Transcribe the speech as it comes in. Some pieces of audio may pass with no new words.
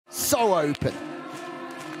so open.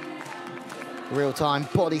 Real-time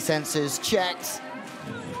body sensors checked.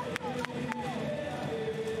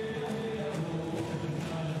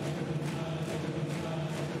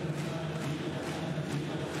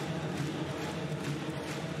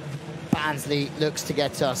 Bansley looks to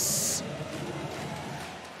get us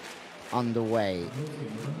underway.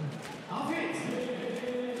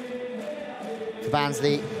 For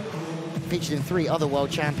Bansley, featured in 3 other World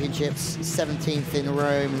Championships, 17th in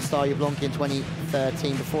Rome and Stade Blanc in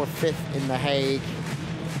 2013, before 5th in The Hague.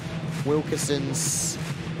 Wilkerson's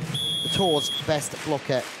the tour's best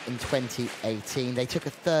blocker in 2018. They took a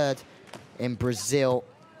 3rd in Brazil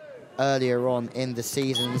earlier on in the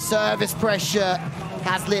season. The service pressure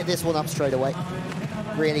has lit this one up straight away.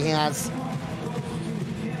 Really has.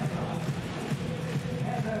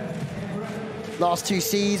 Last 2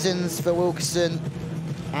 seasons for Wilkerson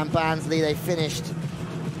and Bansley, they finished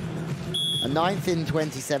a 9th in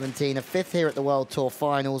 2017, a 5th here at the World Tour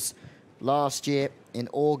Finals last year in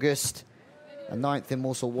August. A 9th in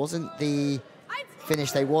Warsaw wasn't the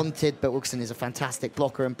finish they wanted, but Wilkerson is a fantastic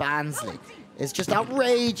blocker, and Bansley is just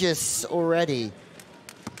outrageous already.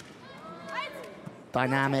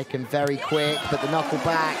 Dynamic and very quick, but the knuckle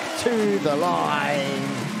back to the line.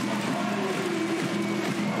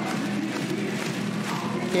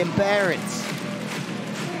 Behrens.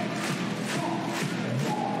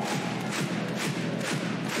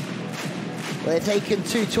 Well, they've taken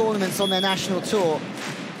 2 tournaments on their national tour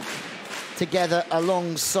together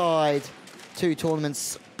alongside 2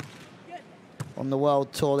 tournaments on the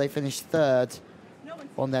World Tour. They finished 3rd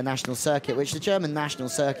on their national circuit, which the German national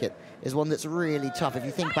circuit is one that's really tough. If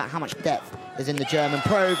you think about how much depth is in the German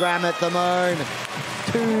program at the moment.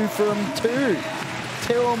 2 from 2.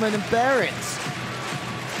 Tillmann and Behrens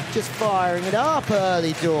just firing it up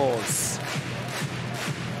early doors.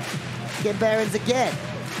 Get Behrens again.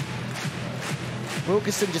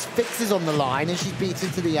 Wilkerson just fixes on the line and she's beaten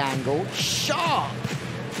to the angle. Sharp,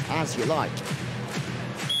 as you like.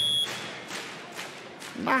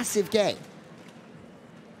 Massive game.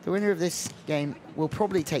 The winner of this game will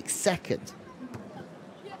probably take 2nd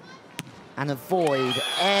and avoid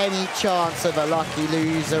any chance of a lucky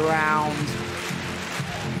loser round.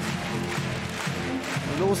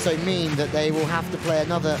 It will also mean that they will have to play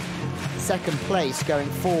another 2nd place going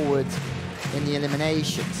forward in the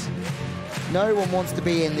eliminations. No one wants to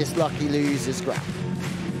be in this lucky losers ground.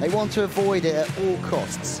 They want to avoid it at all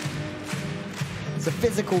costs. It's a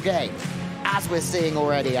physical game, as we're seeing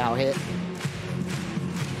already out here.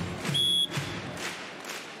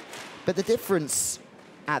 But the difference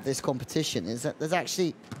at this competition is that there's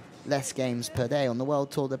actually less games per day. On the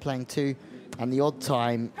World Tour, they're playing 2, and the odd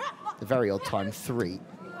time, the very odd time, 3.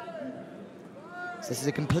 So this is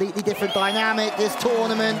a completely different dynamic, this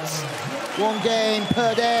tournament. 1 game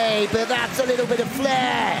per day, but that's a little bit of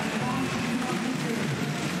flair.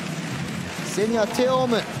 Senior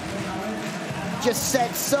Tillmann just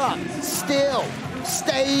sets up, still,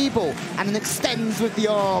 stable, and then extends with the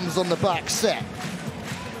arms on the back set.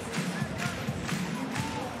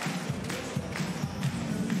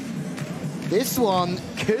 This one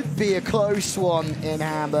could be a close one in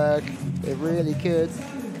Hamburg. It really could.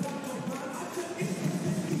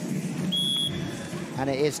 And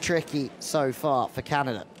it is tricky so far for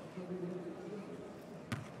Canada.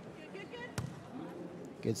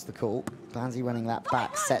 Good's the call. Bansley running that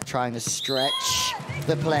back set, trying to stretch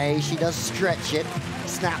the play. She does stretch it,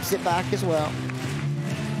 snaps it back as well.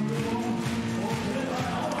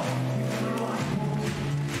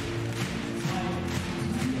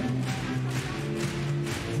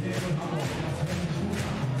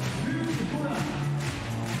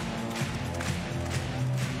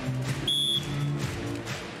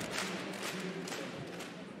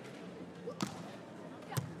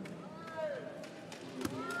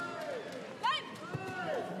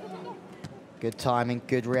 Good timing,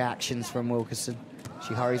 good reactions from Wilkerson.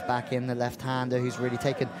 She hurries back in, the left-hander who's really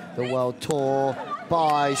taken the World Tour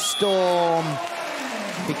by storm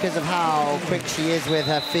because of how quick she is with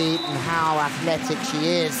her feet and how athletic she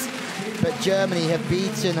is. But Germany have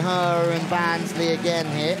beaten her and Bansley again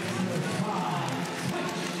here.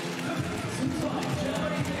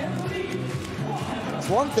 It's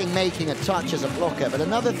one thing making a touch as a blocker, but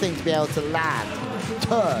another thing to be able to land,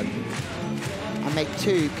 turn, and make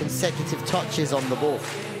 2 consecutive touches on the ball.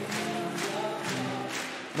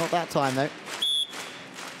 Not that time, though.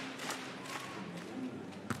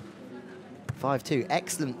 5-2,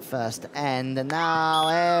 excellent first end, and now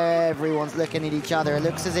everyone's looking at each other. It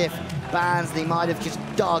looks as if Bansley might have just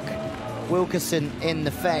dug Wilkerson in the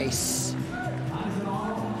face.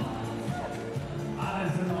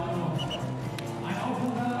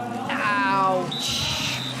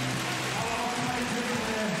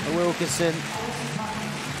 Wilkerson.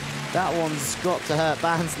 That one's got to hurt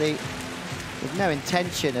Bansley, with no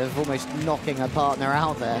intention of almost knocking her partner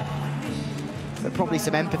out there. But probably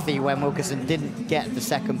some empathy when Wilkerson didn't get the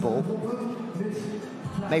second ball.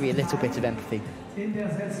 Maybe a little bit of empathy. Looks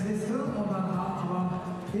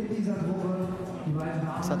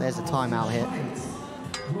like there's a timeout here.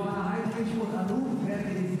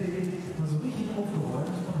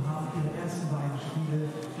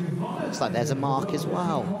 Looks like there's a mark as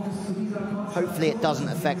well. Hopefully it doesn't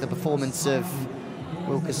affect the performance of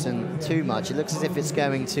Wilkerson too much. It looks as if it's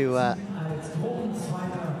going to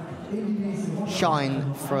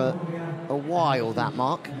shine for a while, that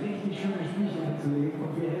mark.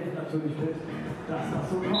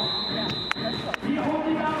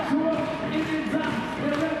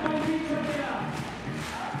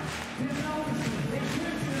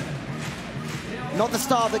 Not the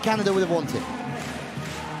start that Canada would have wanted.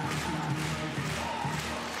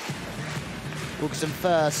 Wilkerson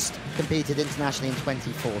first competed internationally in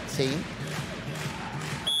 2014.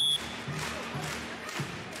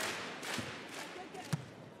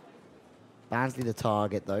 Bansley the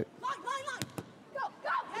target, though,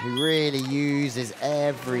 who really uses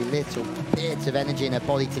every little bit of energy in her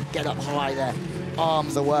body to get up high there.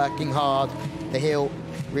 Arms are working hard. The heel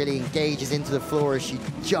really engages into the floor as she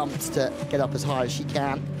jumps to get up as high as she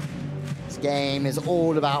can. This game is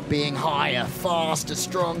all about being higher, faster,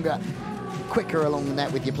 stronger, quicker along the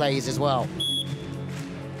net with your plays as well.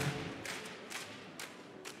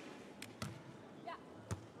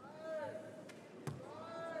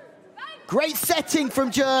 Great setting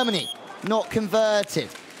from Germany, not converted.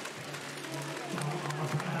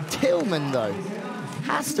 Tillmann, though,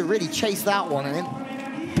 has to really chase that one and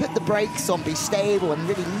then put the brakes on, be stable, and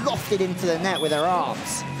really loft it into the net with her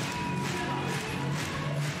arms.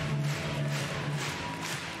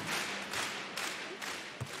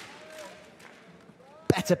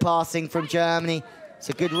 Better passing from Germany. It's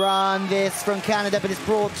a good run, this, from Canada, but it's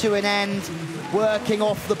brought to an end. Working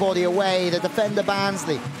off the body away, the defender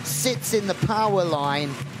Bansley sits in the power line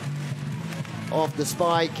of the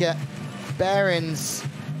spiker. Behrens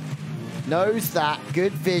knows that,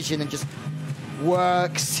 good vision, and just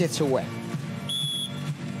works it away.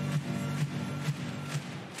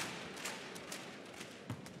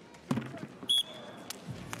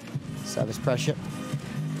 Service pressure.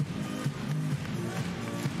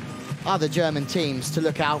 Other German teams to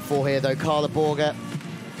look out for here, though. Carla Borger,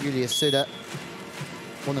 Julia Sutter,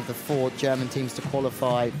 one of the 4 German teams to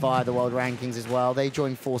qualify via the world rankings as well. They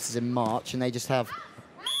joined forces in March, and they just have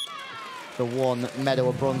the 1 medal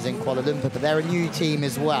of bronze in Kuala Lumpur. But they're a new team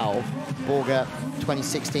as well. Borger,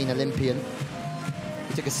 2016 Olympian.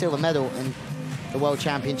 He took a silver medal in the World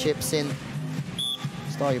Championships in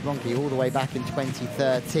Stadio Blanchi all the way back in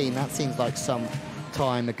 2013. That seems like some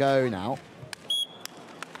time ago now.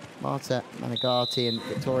 Marta Manigati and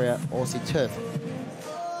Victoria Orsi-Tuth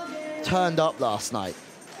turned up last night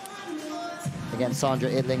against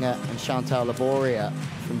Sandra Idlinger and Chantal Laboria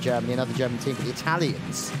from Germany, another German team. But the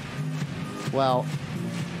Italians, well,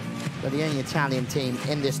 they're the only Italian team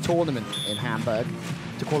in this tournament in Hamburg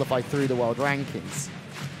to qualify through the world rankings.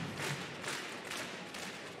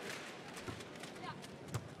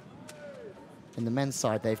 In the men's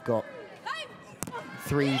side, they've got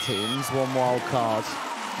 3 teams, 1 wild card.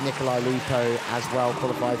 Nikolai Lupo as well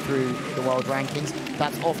qualified through the world rankings.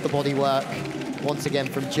 That's off the body work once again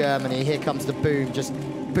from Germany. Here comes the boom, just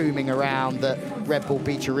booming around the Red Bull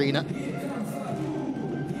Beach Arena.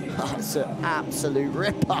 Oh, it's an absolute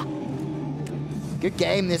ripper. Good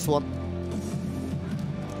game, this one.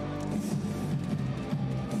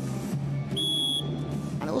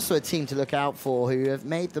 And also a team to look out for who have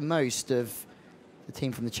made the most of the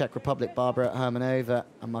team from the Czech Republic, Barbara Hermanova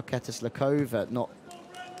and Marketa Slakova, not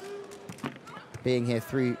being here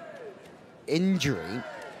through injury.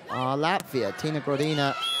 Latvia, Tina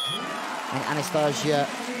Grodina and Anastasia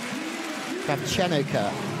Kravchenko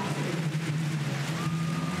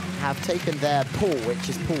have taken their pool, which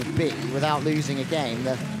is Pool B, without losing a game.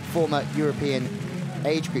 The former European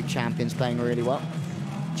age group champions playing really well.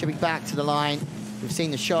 Chipping back to the line. We've seen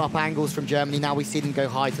the sharp angles from Germany. Now we see them go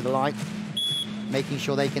high to the line, making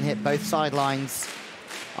sure they can hit both sidelines,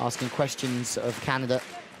 asking questions of Canada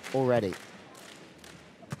already.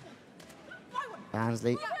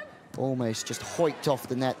 Bansley almost just hoiked off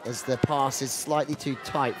the net as the pass is slightly too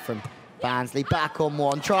tight from Bansley. Back on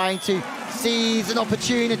 1, trying to seize an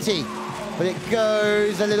opportunity, but it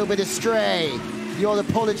goes a little bit astray. The odd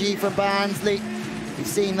apology from Bansley. We've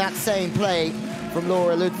seen that same play from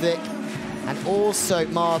Laura Ludwig and also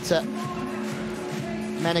Marta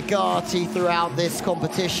Menegatti throughout this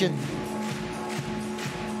competition.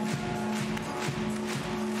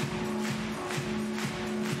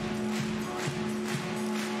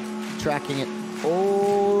 tracking it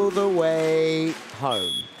all the way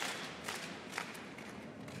home.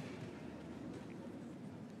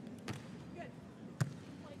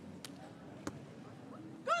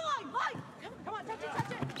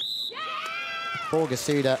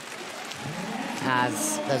 Borgasuda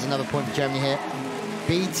as there's another point for Germany here,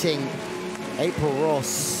 beating April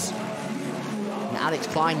Ross and Alex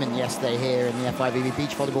Kleinman yesterday here in the FIVB Beach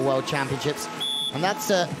Volleyball World Championships. And that's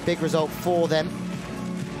a big result for them.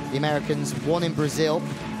 The Americans won in Brazil.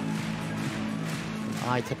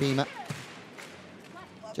 Itapema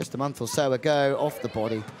just a month or so ago, off the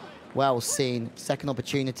body. Well seen. Second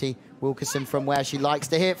opportunity. Wilkerson from where she likes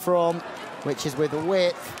to hit from, which is with a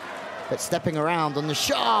width. But stepping around on the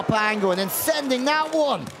sharp angle and then sending that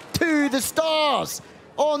one to the stars.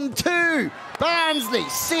 On two, Bansley,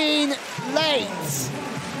 seen late.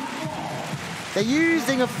 They're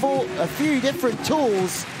using a few different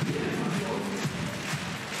tools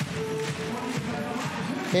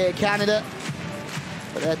here, Canada,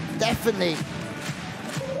 but they're definitely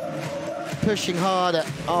pushing harder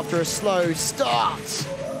after a slow start.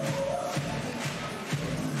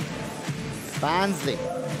 Bansley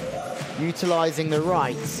utilising the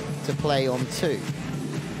right to play on two.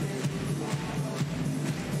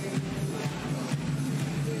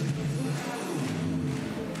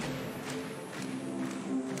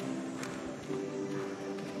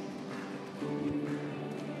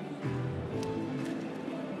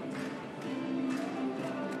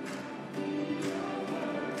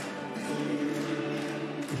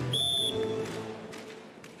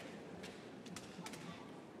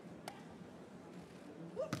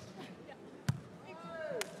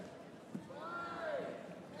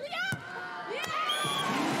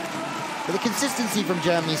 But the consistency from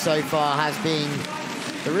Germany so far has been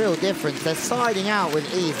the real difference. They're sliding out with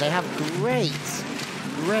ease. They have great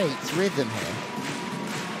rhythm here.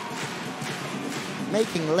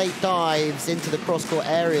 Making late dives into the cross-court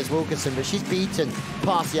areas, Wilkerson, but she's beaten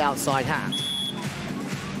past the outside hand.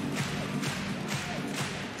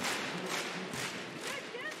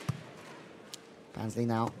 Bansley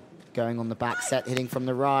now going on the back set, hitting from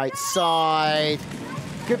the right side.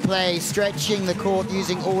 Good play, stretching the court,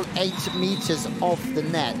 using all 8 meters off the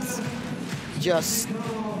net. Just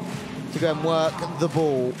to go and work the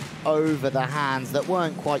ball over the hands that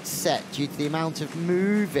weren't quite set due to the amount of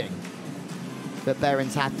moving that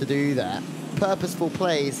Behrens had to do there. Purposeful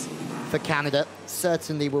plays for Canada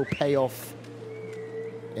certainly will pay off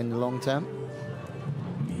in the long term.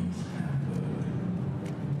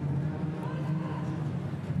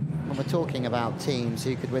 When we're talking about teams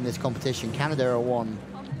who could win this competition, Canada are one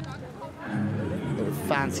that would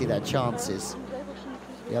fancy their chances.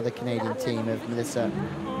 The other Canadian team of Melissa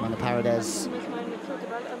Mana-Paredes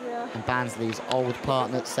and Bansley's old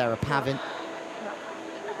partner, Sarah Pavin.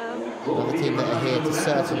 Another team that are here to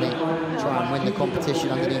certainly try and win the competition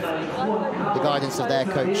underneath the guidance of their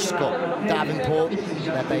coach, Scott Davenport.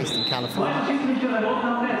 They're based in California.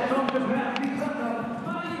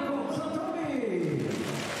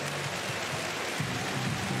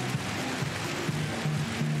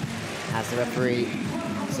 As the referee,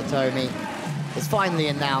 Satomi, is finally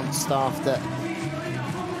announced after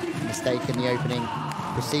a mistake in the opening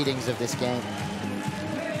proceedings of this game.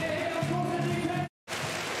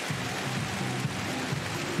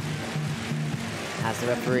 As the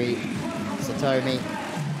referee, Satomi,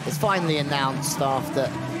 is finally announced after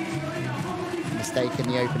a mistake in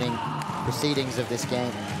the opening proceedings of this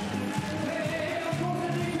game.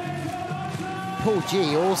 Paul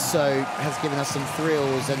G also has given us some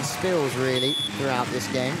thrills and spills, really, throughout this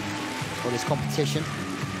game, or this competition.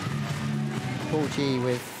 Paul G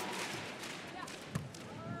with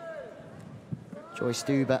Joyce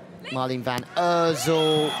Duber, Marlene van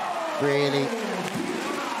Ursel, really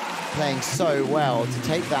playing so well to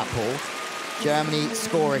take that ball. Germany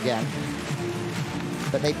score again,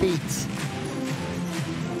 but they beat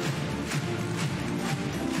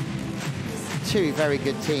two very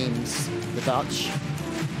good teams. The Dutch,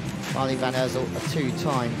 Marlene van Ursel, a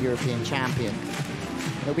 2-time European champion.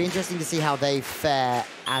 It'll be interesting to see how they fare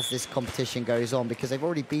as this competition goes on, because they've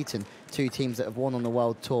already beaten 2 teams that have won on the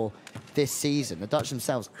World Tour this season. The Dutch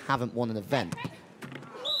themselves haven't won an event.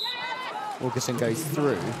 Wilkerson goes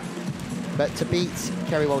through. But to beat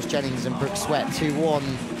Kerry Walsh-Jennings and Brooke Sweat, who won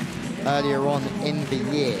earlier on in the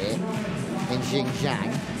year in Xinjiang,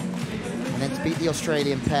 and then to beat the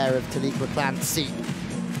Australian pair of Taliqua Clancy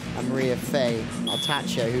and Maria Faye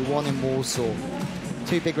Altacho, who won in Warsaw.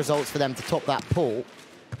 2 big results for them to top that pool.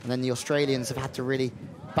 And then the Australians have had to really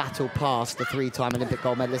battle past the 3-time Olympic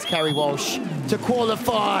gold medalist Kerry Walsh to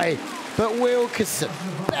qualify. But Wilkerson,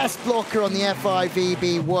 best blocker on the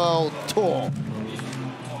FIVB World Tour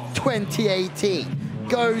 2018,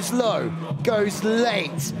 goes low, goes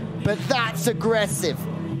late, but that's aggressive.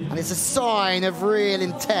 And it's a sign of real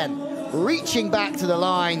intent, reaching back to the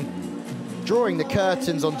line, drawing the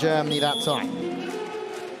curtains on Germany that time.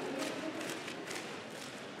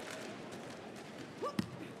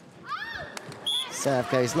 Serve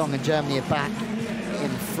goes long and Germany are back in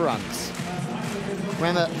front.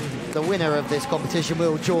 Remember, the winner of this competition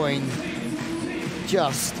will join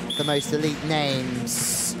just the most elite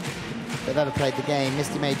names that have ever played the game.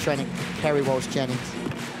 Misty May training Kerry Walsh-Jennings,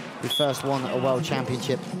 who first won a world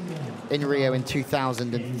championship in Rio in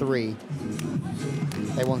 2003.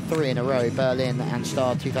 They won 3 in a row, Berlin and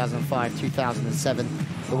Stade 2005, 2007.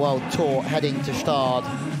 The World Tour heading to Stade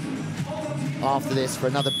after this for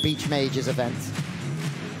another Beach Majors event.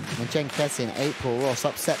 And Jen Kessie in April, Ross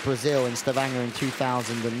upset Brazil in Stavanger in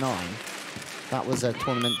 2009. That was a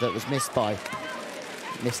tournament that was missed by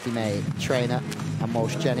Misty May, trainer, and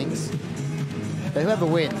Walsh-Jennings. But whoever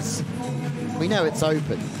wins, we know it's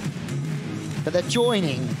open. But they're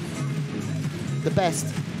joining the best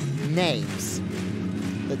names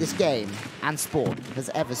that this game and sport has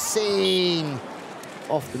ever seen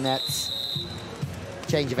off the nets.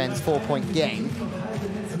 Change of ends, 4-point game.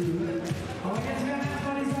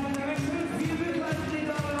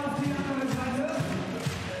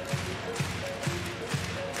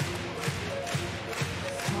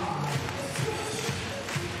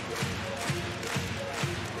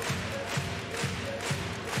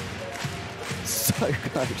 So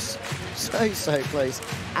close, so close,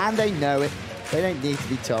 and they know it. They don't need to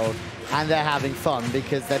be told, and they're having fun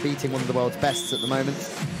because they're beating one of the world's bests at the moment.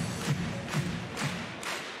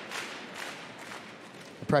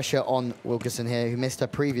 The pressure on Wilkerson here, who missed her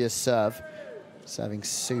previous serve, serving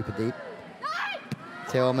super deep.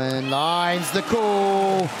 Tillmann lines the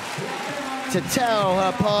call to tell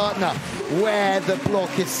her partner where the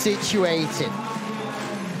block is situated.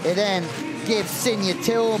 It then gives Sinja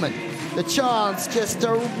Tillmann the chance just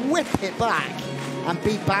to whip it back and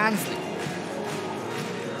beat Bansley.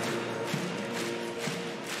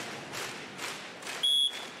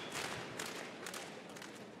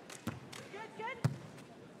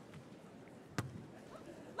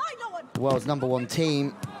 The world's #1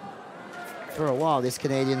 team for a while, this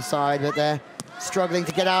Canadian side, but they're struggling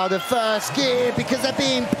to get out of first gear because they're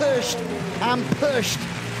being pushed and pushed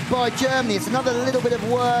by Germany. It's another little bit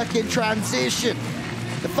of work in transition.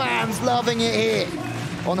 The fans loving it here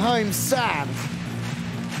on home sand.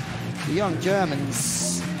 The young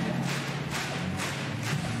Germans,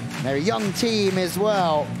 they're a young team as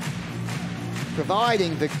well,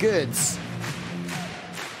 providing the goods,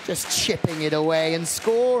 just chipping it away and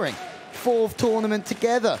scoring. 4th tournament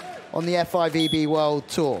together on the FIVB World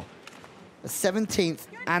Tour. The 17th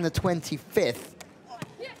and the 25th,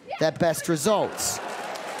 their best results.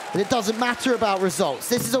 But it doesn't matter about results.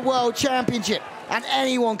 This is a world championship, and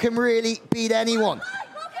anyone can really beat anyone.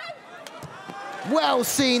 Well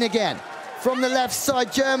seen again. From the left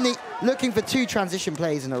side, Germany looking for 2 transition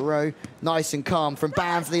plays in a row. Nice and calm from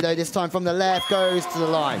Bansley, though, this time from the left, goes to the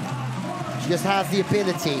line. She just has the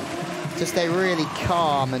ability to stay really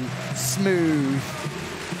calm and smooth,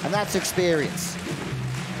 and that's experience.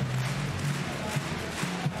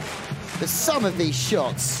 But some of these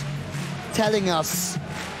shots telling us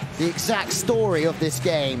the exact story of this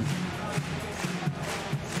game.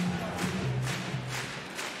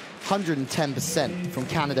 110% from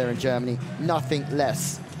Canada and Germany. Nothing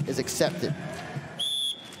less is accepted.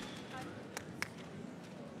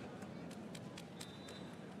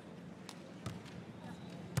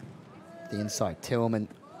 The inside, Tillmann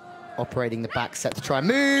operating the back set to try and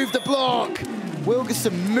move the block.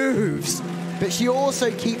 Wilkerson moves, but she also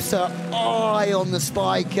keeps her eye on the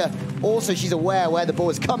spiker. Also, she's aware where the ball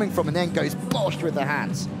is coming from and then goes bosh with the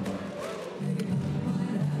hands.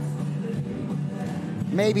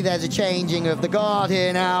 Maybe there's a changing of the guard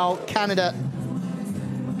here now. Canada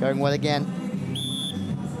going well again.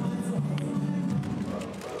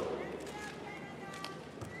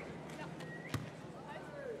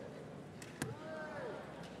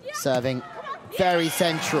 Serving very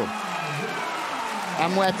central.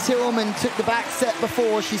 And where Tillmann took the back set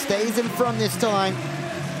before, she stays in front this time.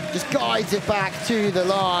 Just guides it back to the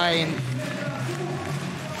line.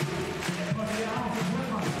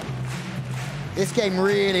 This game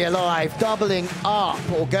really alive, doubling up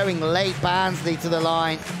or going late. Bansley to the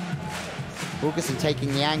line. Wilkerson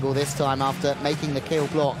taking the angle this time after making the kill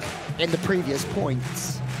block in the previous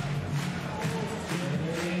points.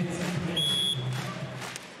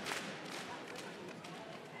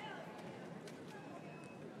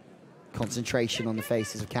 concentration on the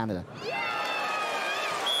faces of Canada.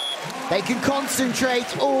 They can concentrate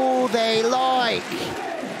all they like.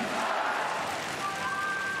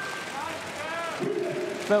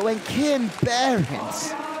 But when Kim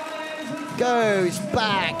Behrens goes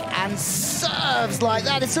back and serves like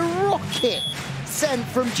that, it's a rocket sent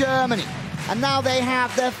from Germany. And now they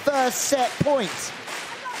have their first set point.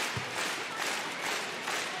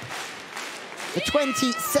 The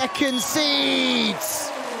 22nd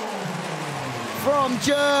seeds from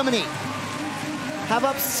Germany have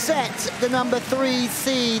upset the number 3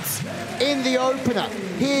 seeds in the opener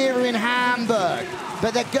here in Hamburg.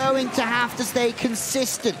 But they're going to have to stay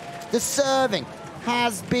consistent. The serving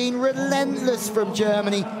has been relentless from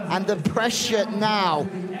Germany, and the pressure now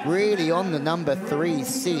really on the number 3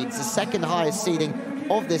 seeds, the second highest seeding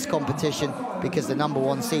of this competition, because the number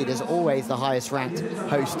 1 seed is always the highest ranked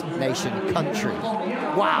host nation country.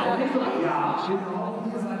 Wow.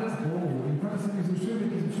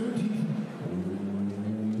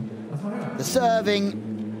 The serving,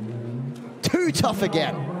 too tough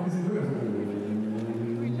again.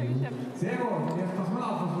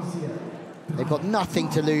 They've got nothing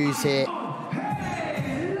to lose here.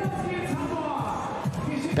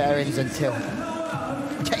 Behrens and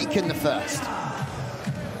Tillmann taken the first.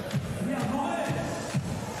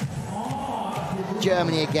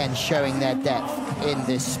 Germany again showing their depth in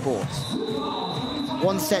this sport.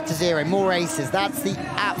 1-0, more aces. That's the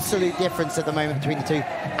absolute difference at the moment between the two,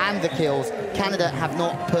 and the kills. Canada have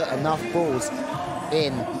not put enough balls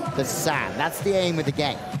in the sand. That's the aim of the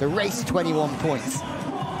game. The race to 21 points.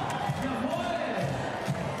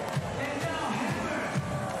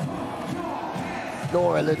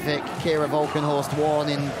 Laura Ludwig, Kira Volkenhorst won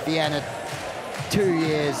in Vienna 2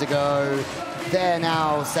 years ago. They're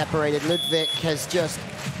now separated. Ludwig has just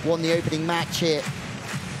won the opening match here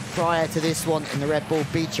prior to this one in the Red Bull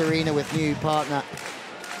Beach Arena with new partner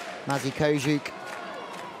Mazi Kojuk.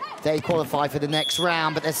 They qualify for the next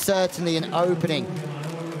round, but there's certainly an opening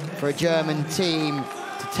for a German team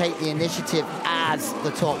to take the initiative as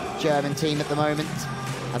the top German team at the moment,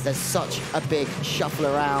 as there's such a big shuffle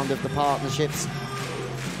around of the partnerships.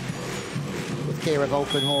 With Kira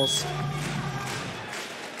Volkenhorst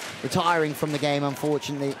retiring from the game,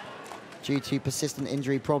 unfortunately, due to persistent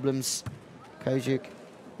injury problems. Kojuk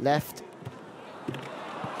left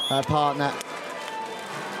her partner,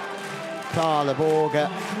 Carla Borger.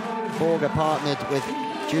 Borger partnered with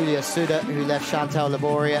Julia Suda, who left Chantal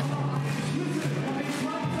Laboria.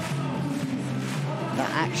 That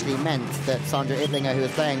actually meant that Sandra Idlinger, who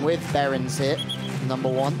was playing with Behrens here, number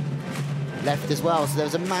 1, left as well. So there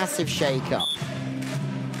was a massive shake-up.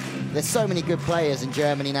 There's so many good players in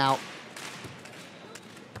Germany now.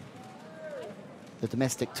 The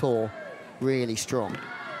domestic tour really strong.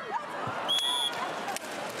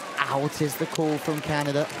 Out is the call from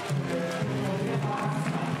Canada.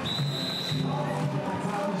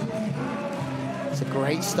 It's a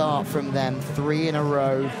great start from them, 3 in a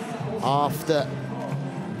row after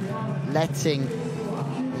letting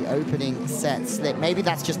the opening set slip. Maybe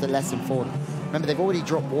that's just a lesson for them. Remember, they've already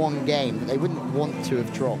dropped 1 game that they wouldn't want to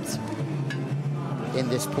have dropped in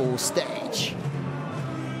this pool stage.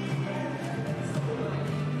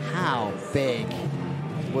 How big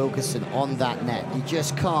Wilkerson on that net? You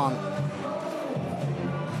just can't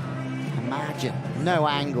imagine. No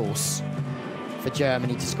angles for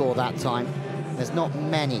Germany to score that time. There's not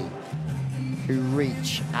many who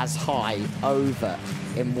reach as high over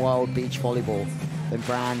in world beach volleyball than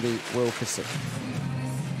Brandie Wilkerson.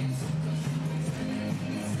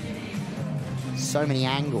 So many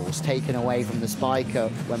angles taken away from the spiker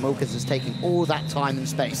when Wilkerson's taking all that time and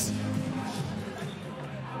space.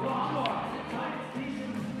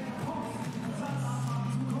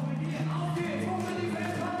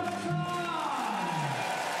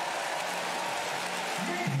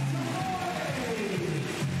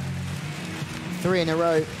 Three in a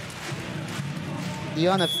row. The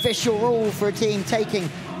unofficial rule for a team taking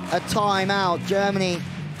a timeout. Germany,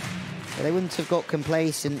 well, they wouldn't have got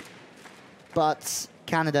complacent, but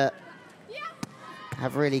Canada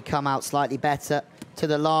have really come out slightly better. To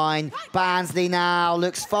the line, Bansley now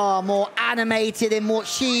looks far more animated in what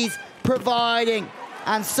she's providing,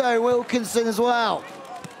 and so Wilkinson as well.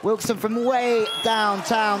 Wilkinson from way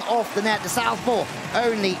downtown off the net. The southpaw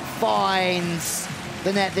only finds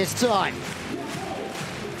the net this time.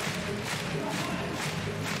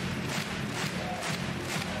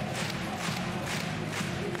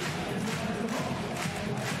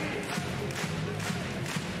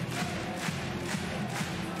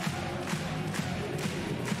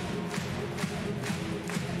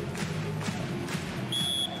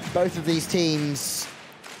 Both of these teams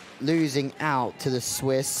losing out to the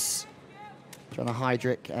Swiss, Joanna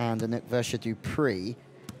Heidrich and Anouk Verscher-Dupree,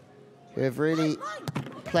 who have really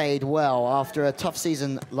played well after a tough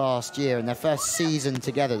season last year. In their first season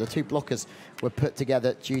together, the two blockers were put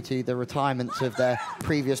together due to the retirement of their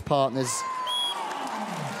previous partners,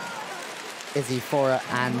 Izzy Forer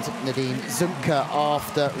and Nadine Zumke,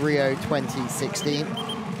 after Rio 2016.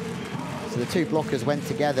 So the two blockers went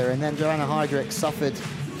together, and then Joanna Heidrich suffered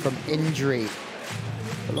from injury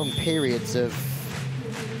for long periods of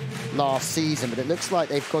last season, but it looks like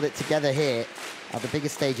they've got it together here at the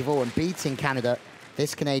biggest stage of all, and beating Canada,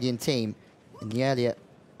 this Canadian team, in the earlier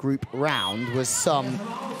group round was some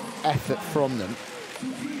effort from them.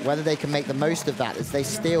 Whether they can make the most of that as they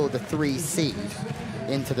steal the 3 seed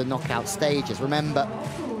into the knockout stages. Remember,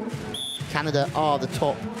 Canada are the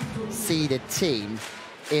top seeded team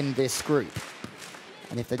in this group,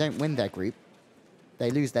 and if they don't win their group, they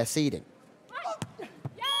lose their seeding.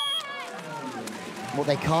 What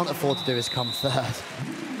they can't afford to do is come third.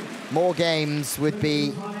 More games would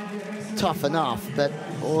be tough enough, but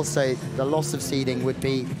also the loss of seeding would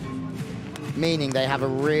be meaning they have a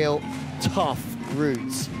real tough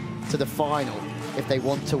route to the final if they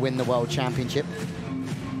want to win the World Championship.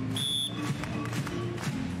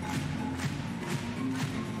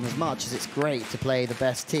 And as much as it's great to play the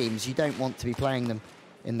best teams, you don't want to be playing them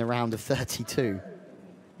in the round of 32.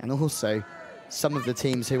 And also, some of the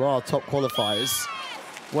teams who are top qualifiers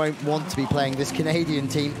won't want to be playing this Canadian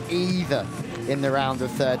team either in the round of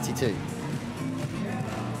 32.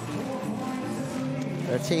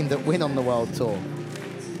 They're a team that win on the World Tour.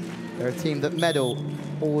 They're a team that medal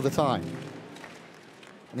all the time.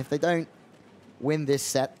 And if they don't win this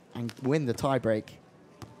set and win the tiebreak,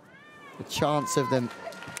 the chance of them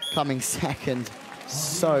coming second,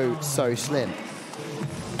 so slim.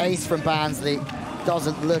 Ace from Bansley.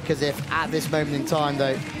 Doesn't look as if at this moment in time,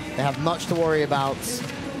 though, they have much to worry about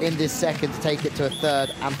in this second to take it to a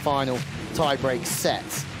third and final tiebreak set.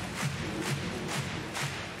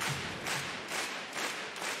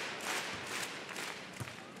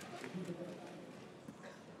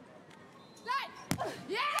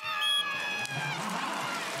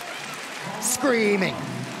 Screaming.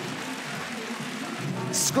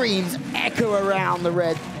 Screams echo around the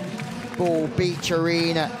Red Bull Beach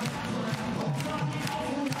Arena.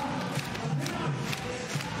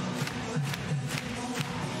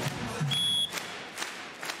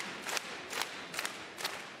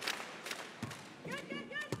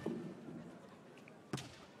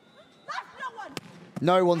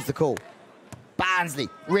 No one's the call. Bansley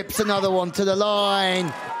rips another one to the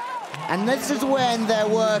line. And this is when they're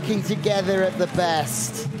working together at the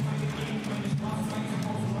best.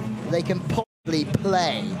 They can possibly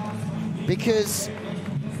play, because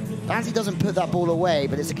Bansley doesn't put that ball away,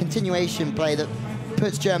 but it's a continuation play that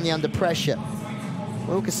puts Germany under pressure.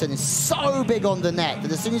 Wilkerson is so big on the net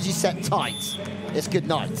that as soon as you set tight, it's good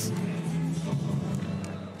night.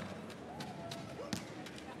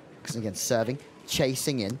 Again, serving,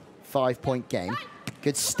 chasing in, 5-point game.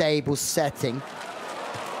 Good stable setting.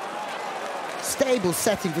 Stable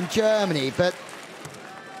setting from Germany, but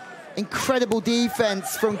incredible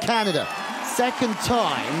defense from Canada. Second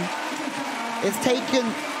time, it's taken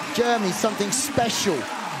Germany something special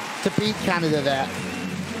to beat Canada there.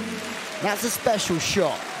 That's a special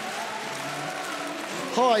shot.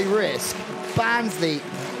 High risk. Bansley,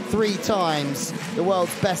 3 times the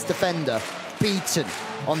world's best defender, beaten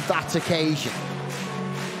on that occasion.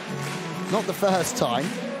 Not the first time,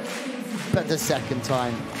 but the second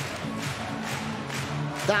time.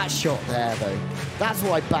 That shot there, though, that's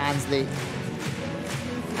why Bansley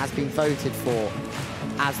has been voted for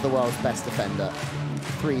as the world's best defender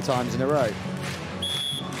 3 times in a row.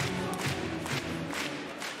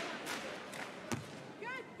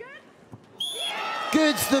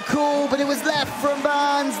 Good's the call, but it was left from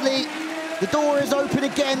Bansley. The door is open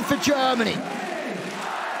again for Germany.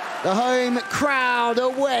 The home crowd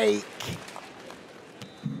awake.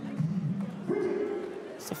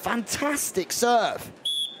 It's a fantastic serve.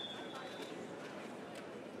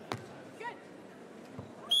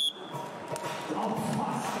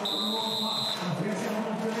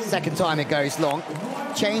 Second time it goes long.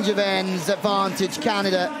 Change of ends, advantage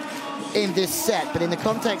Canada in this set, but in the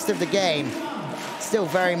context of the game, still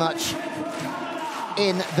very much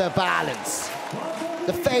in the balance.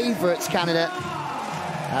 The favourites, Canada,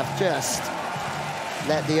 have just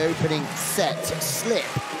let the opening set slip.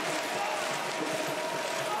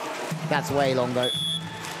 That's way long, though.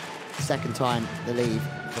 Second time the lead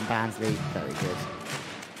from Bansley, very good.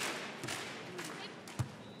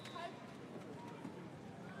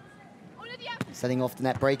 Setting off the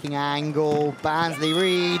net breaking angle. Bansley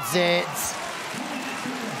reads it.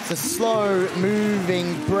 It's a slow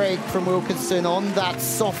moving break from Wilkinson on that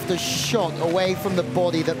softer shot away from the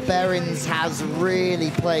body that Behrens has really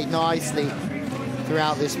played nicely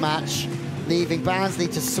throughout this match, leaving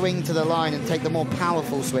Bansley to swing to the line and take the more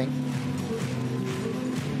powerful swing.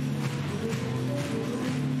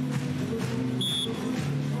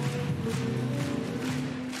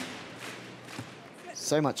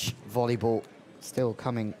 So much volleyball still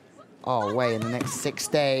coming our way in the next 6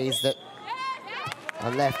 days that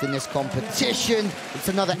are left in this competition. It's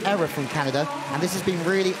another error from Canada, and this has been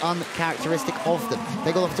really uncharacteristic of them.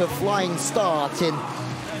 They got off to a flying start in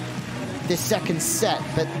this second set,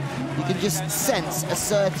 but you can just sense a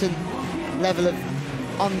certain level of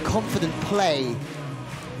unconfident play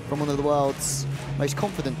from one of the world's most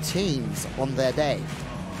confident teams on their day.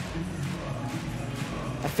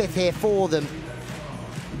 A fifth here for them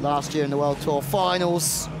last year in the World Tour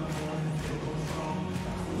Finals.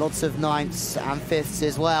 Lots of ninths and fifths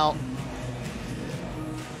as well.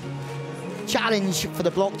 Challenge for the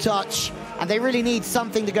block touch, and they really need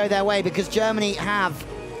something to go their way because Germany have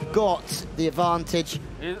got the advantage.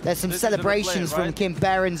 There's some celebrations from Kim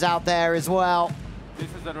Behrens out there as well. This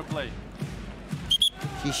is a replay.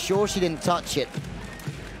 She's sure she didn't touch it,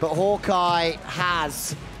 but Hawkeye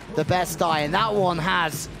has the best eye, and that one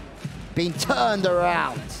has been turned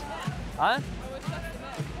around. Huh?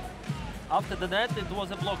 After the net, it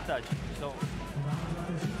was a block touch. So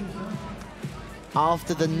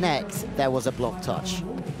after the net, there was a block touch.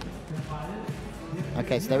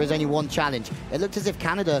 Okay, so there is only one challenge. It looked as if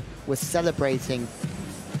Canada was celebrating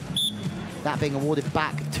that being awarded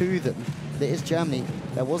back to them. But it is Germany.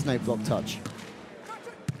 There was no block touch.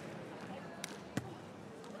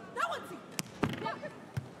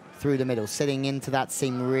 Through the middle, sitting into that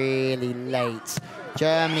seam really late.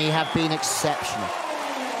 Germany have been exceptional.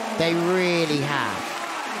 They really have.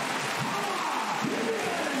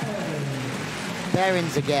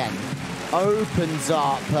 Behrens again opens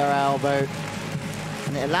up her elbow,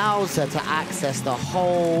 and it allows her to access the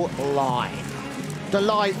whole line.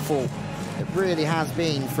 Delightful. It really has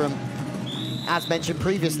been from, as mentioned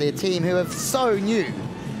previously, a team who are so new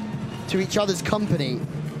to each other's company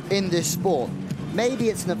in this sport. Maybe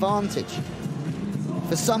it's an advantage.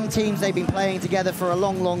 For some teams, they've been playing together for a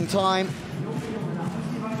long, long time.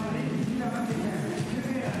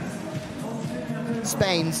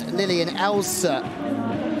 Spain's Lily and Elsa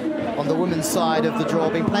on the women's side of the draw,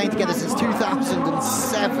 been playing together since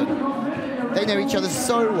 2007. They know each other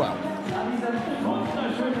so well.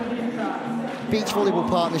 Beach volleyball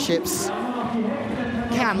partnerships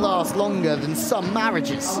can last longer than some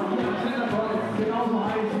marriages.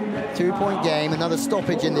 2-point game, another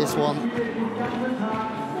stoppage in this one.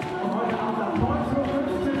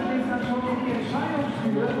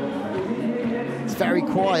 It's very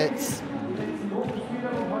quiet.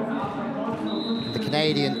 The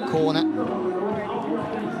Canadian corner.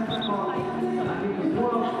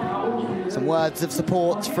 Some words of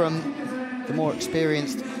support from the more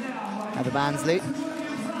experienced Heather Bansley.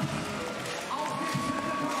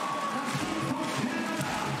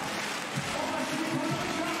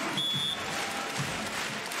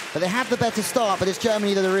 But they have the better start, but it's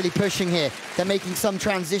Germany that are really pushing here. They're making some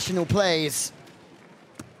transitional plays.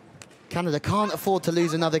 Canada can't afford to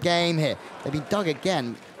lose another game here. They've been dug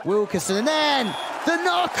again. Wilkinson, and then the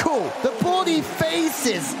knuckle. The body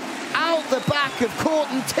faces out the back of court,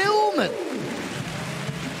 and Tillmann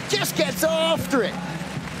just gets after it.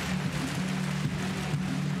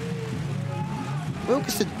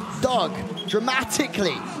 Wilkinson dug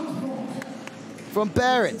dramatically from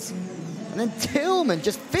Behrens. And then Tillmann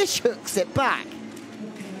just fish hooks it back.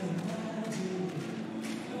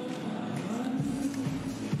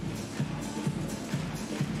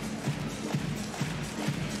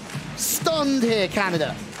 Stunned here,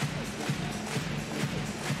 Canada.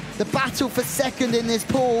 The battle for second in this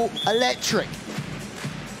pool, electric.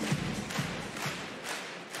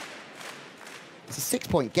 It's a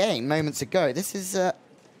 6-point game moments ago. This is an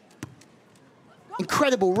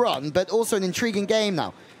incredible run, but also an intriguing game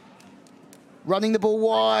now. Running the ball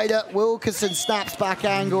wider, Wilkinson snaps back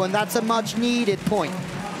angle, and that's a much-needed point.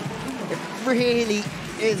 It really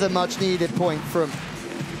is a much-needed point from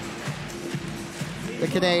the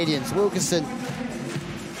Canadians. Wilkinson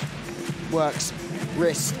works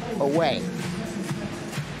wrist away.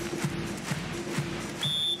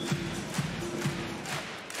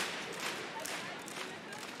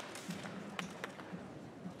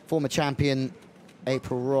 Former champion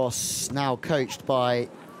April Ross, now coached by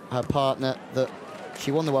her partner that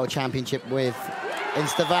she won the World Championship with in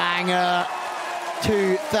Stavanger.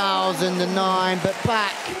 2009, but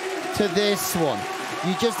back to this one.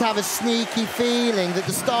 You just have a sneaky feeling that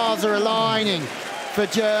the stars are aligning for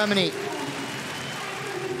Germany.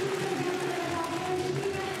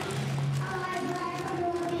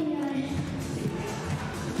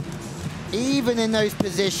 Even in those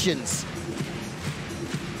positions,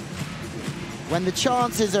 when the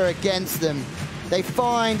chances are against them, they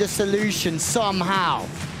find a solution somehow.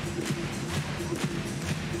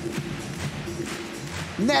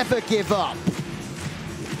 Never give up.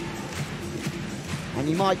 And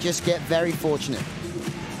you might just get very fortunate.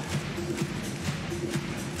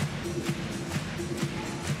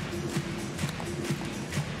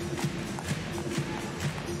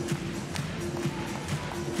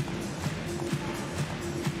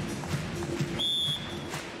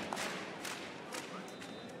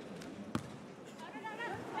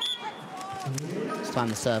 This time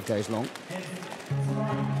the serve goes long.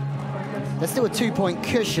 There's still a 2-point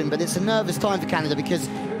cushion, but it's a nervous time for Canada because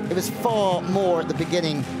it was far more at the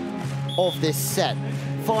beginning of this set.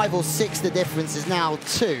 5 or 6 the difference is now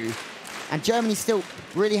 2. And Germany still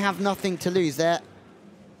really have nothing to lose. They're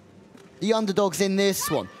the underdogs in this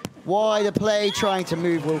one. Wider play, trying to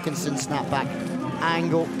move Wilkinson, snap back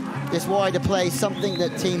angle. This wider play, something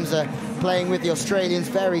that teams are playing with. The Australians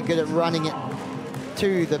very good at running it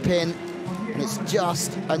to the pin. And it's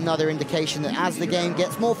just another indication that as the game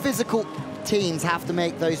gets more physical, teams have to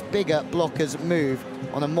make those bigger blockers move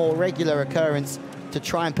on a more regular occurrence to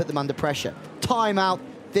try and put them under pressure. Timeout.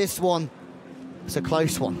 This one is a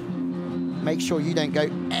close one. Make sure you don't go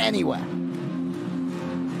anywhere.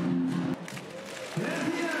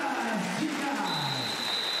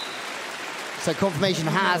 So confirmation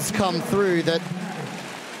has come through that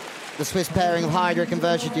the Swiss pairing of Heidrich and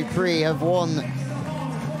Virgil Dupree have won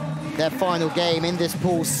their final game in this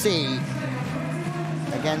Pool C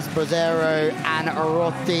against Brozero and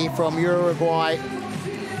Arotti from Uruguay.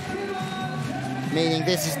 Meaning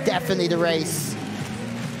this is definitely the race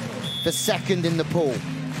for second in the pool.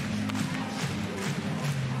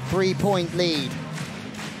 3-point lead.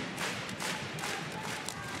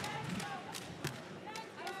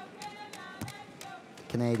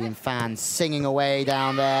 Canadian fans singing away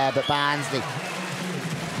down there, but Bansley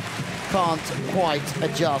can't quite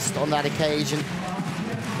adjust on that occasion.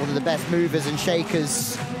 One of the best movers and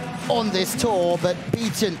shakers on this tour, but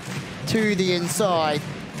beaten to the inside.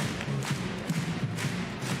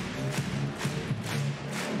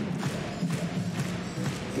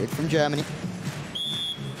 Good from Germany.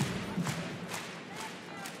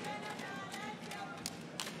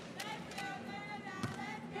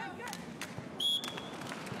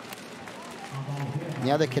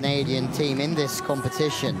 The other Canadian team in this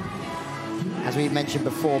competition, as we've mentioned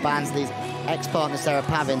before, Bansley's ex-partner Sarah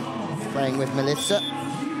Pavin playing with Melissa.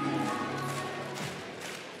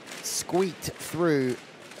 Squeaked through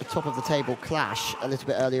a top-of-the-table clash a little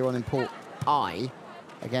bit earlier on in Pool I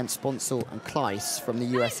against Sponsel and Kleiss from the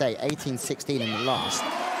USA, 18-16 in the last.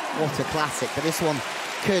 What a classic, but this one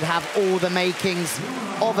could have all the makings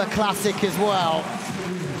of a classic as well.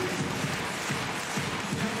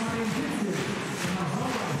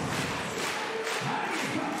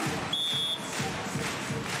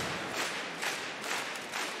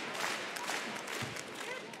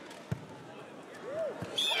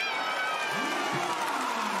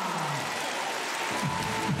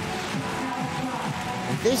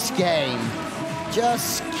 This game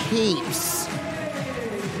just keeps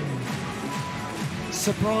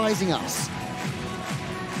surprising us.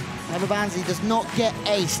 Emma Bansley does not get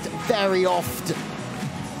aced very often,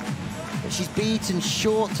 but she's beaten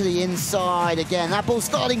short to the inside again. That ball's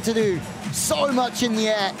starting to do so much in the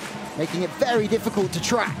air, making it very difficult to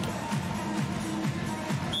track.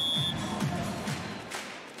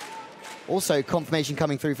 Also, confirmation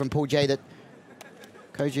coming through from Pool J that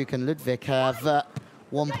Kojuk and Ludwig have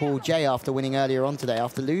won Pool J after winning earlier on today.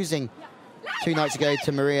 After losing 2 nights ago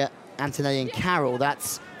to Maria Antonelli and Carroll,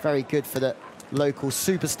 that's very good for the local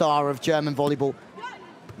superstar of German volleyball,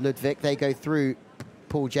 Ludwig. They go through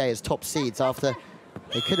Pool J as top seeds after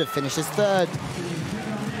they could have finished as third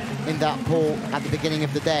in that pool at the beginning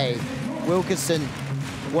of the day. Wilkerson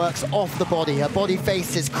works off the body. Her body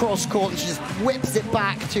faces cross-court and she just whips it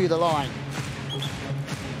back to the line.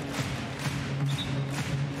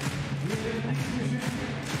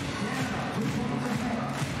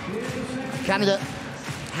 Canada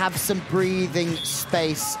have some breathing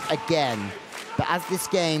space again, but as this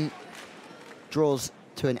game draws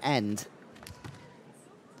to an end,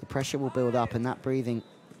 the pressure will build up and that breathing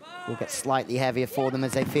will get slightly heavier for them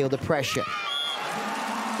as they feel the pressure.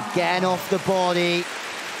 Again off the body.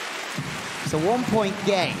 It's a 1-point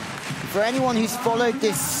game. for anyone who's followed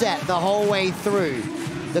this set the whole way through,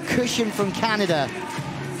 the cushion from Canada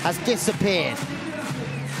has disappeared.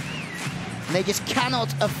 And they just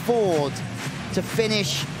cannot afford to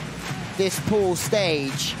finish this pool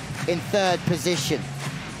stage in third position.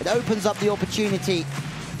 It opens up the opportunity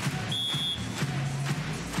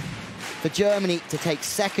for Germany to take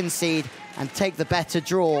second seed and take the better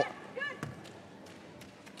draw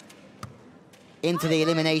into the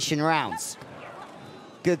elimination rounds.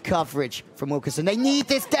 Good coverage from Wilkinson. They need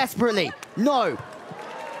this desperately. No.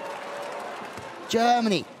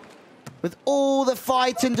 Germany with all the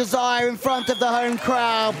fight and desire in front of the home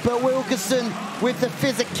crowd, but Wilkinson with the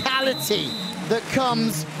physicality that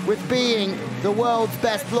comes with being the world's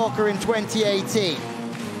best blocker in 2018.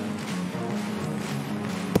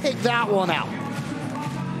 Pick that one out.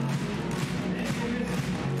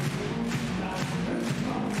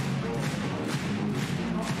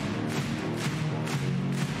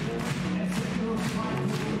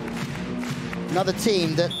 Another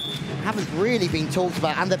team that haven't really been talked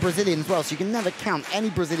about, and they're Brazilian as well, so you can never count any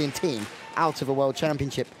Brazilian team out of a World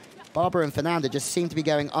Championship. Barbara and Fernanda just seem to be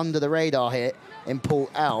going under the radar here in Pool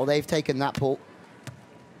L. They've taken that pool.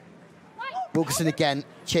 Wilkinson again,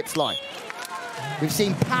 chips line. We've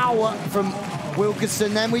seen power from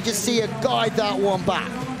Wilkinson, then we just see her guide that one back.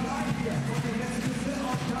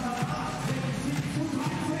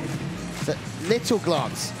 It's a little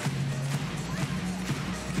glance.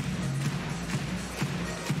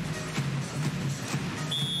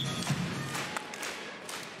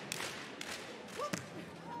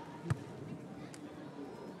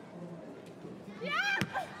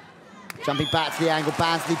 Jumping back to the angle,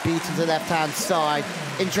 Bansley beaten to the left-hand side.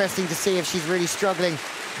 Interesting to see if she's really struggling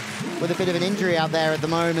with a bit of an injury out there at the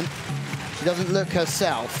moment. She doesn't look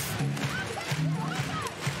herself.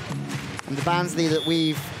 And the Bansley that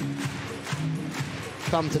we've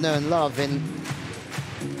come to know and love in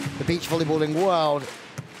the beach volleyballing world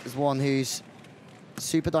is one who's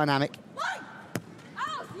super dynamic.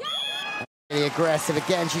 Really aggressive.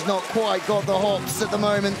 Again, she's not quite got the hops at the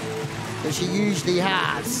moment that she usually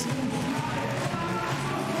has.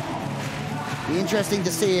 Be interesting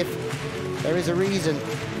to see if there is a reason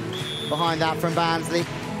behind that from Bansley.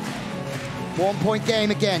 1 point game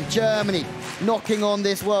again. Germany knocking on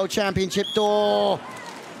this World Championship door.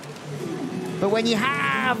 But when you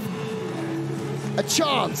have a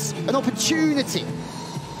chance, an opportunity,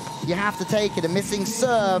 you have to take it. And missing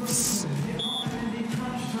serves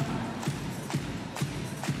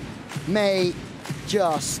may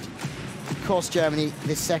just cost Germany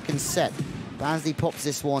this second set. Bansley pops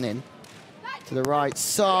this one in. To the right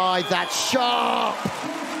side, that's sharp!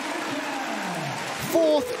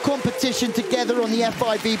 Fourth competition together on the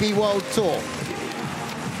FIVB World Tour.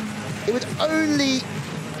 It would only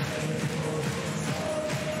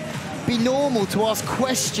be normal to ask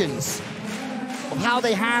questions of how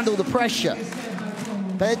they handle the pressure.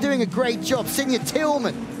 But they're doing a great job. Senior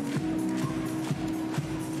Tillmann.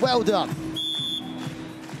 Well done.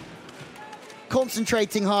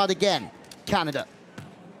 Concentrating hard again, Canada.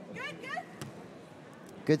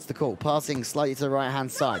 Good's the call, passing slightly to the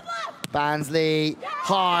right-hand side. Bansley,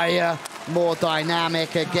 higher, more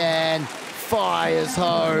dynamic again, fires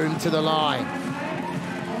home to the line.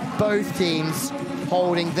 Both teams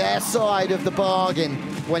holding their side of the bargain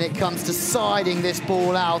when it comes to siding this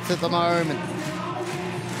ball out at the moment.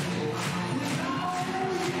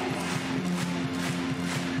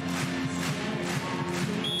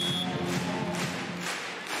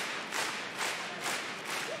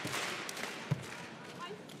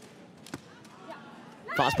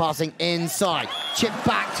 Fast passing inside, chip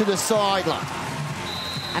back to the sideline.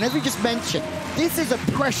 And as we just mentioned, this is a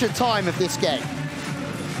pressure time of this game.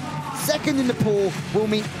 Second in the pool will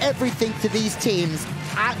mean everything to these teams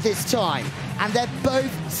at this time. And they're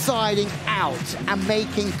both siding out and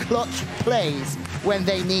making clutch plays when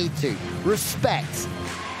they need to. Respect.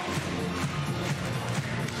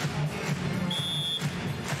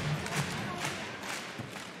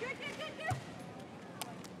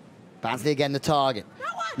 Bansley again the target.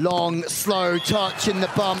 Long, slow touch in the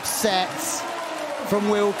bump sets from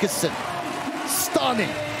Wilkinson. Stunning.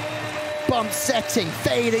 Bump setting,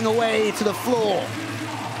 fading away to the floor.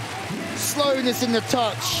 Slowness in the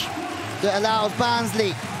touch that allows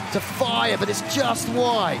Bansley to fire, but it's just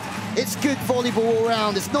wide. It's good volleyball all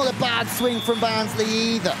round. It's not a bad swing from Bansley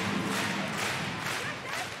either.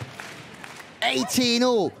 18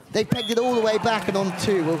 all. They pegged it all the way back and on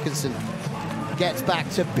 2. Wilkinson gets back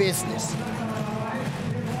to business.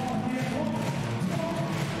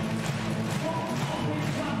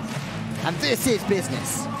 And this is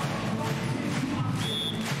business.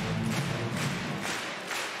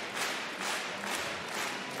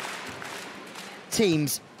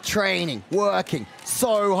 teams training, working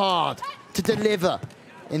so hard to deliver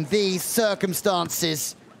in these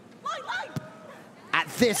circumstances. At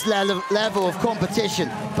this level of competition,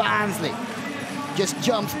 Bansley just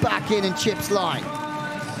jumps back in and chips line.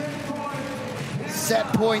 Set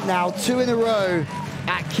point now, 2 in a row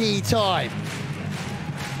at key time.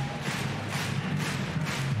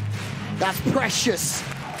 That's precious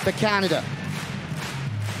for Canada.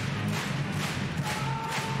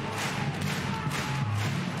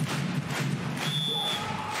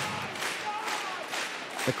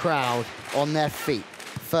 The crowd on their feet.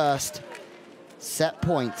 First set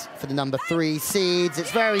point for the number 3 seeds.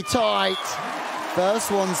 It's very tight.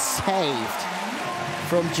 First one saved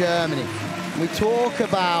from Germany. We talk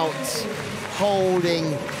about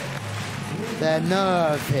holding their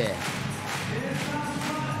nerve here.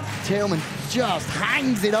 Tillmann just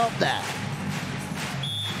hangs it up there.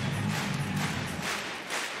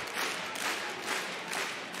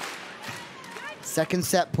 Second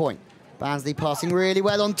set point. Bansley passing really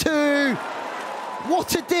well on 2.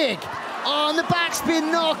 What a dig! On the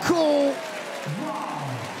backspin knuckle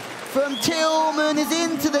from Tillmann is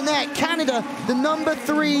into the net. Canada, the number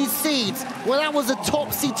 3 seeds. Well, that was a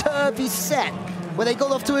topsy-turvy set where they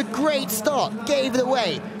got off to a great start, gave it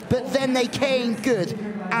away, but then they came good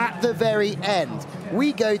at the very end.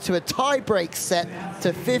 We go to a tie-break set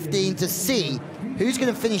to 15 to see who's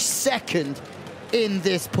going to finish second in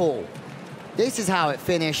this pool. This is how it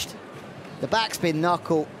finished. The backspin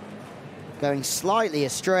knuckle going slightly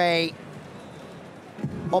astray.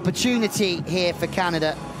 Opportunity here for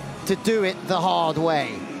Canada to do it the hard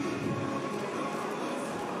way.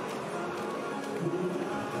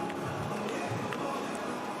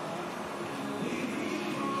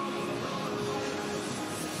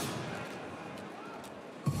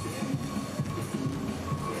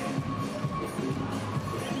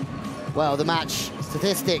 Well, the match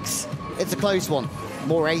statistics, it's a close one.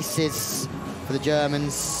 More aces for the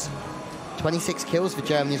Germans. 26 kills for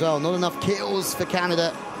Germany as well. Not enough kills for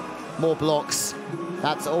Canada. More blocks.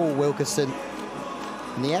 That's all Wilkerson.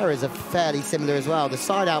 And the errors are fairly similar as well. The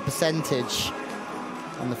side-out percentage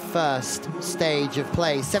on the first stage of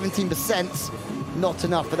play, 17%, not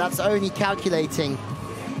enough, but that's only calculating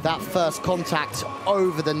that first contact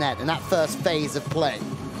over the net and that first phase of play.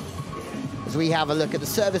 As we have a look at the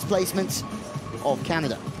service placement of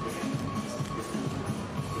Canada.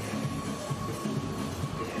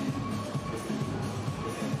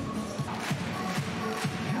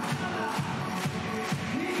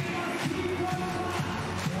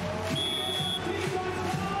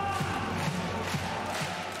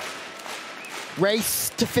 Race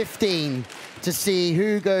to 15 to see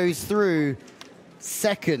who goes through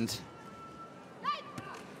second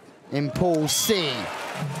in Pool C.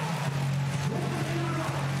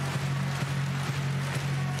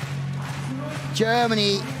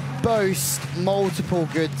 Germany boast multiple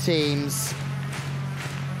good teams.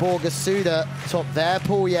 Borgasuda topped their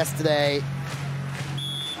pool yesterday.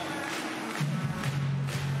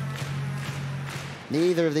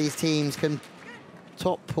 Neither of these teams can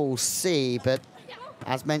top Pool C, but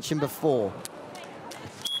as mentioned before,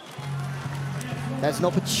 there's an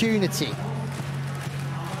opportunity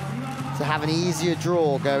to have an easier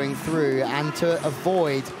draw going through and to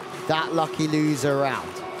avoid that lucky loser round.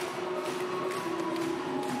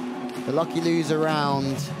 The lucky loser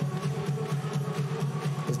round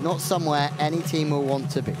is not somewhere any team will want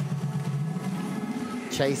to be.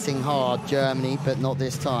 Chasing hard, Germany, but not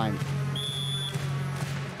this time.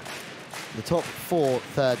 The top 4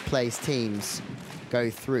 third-place teams go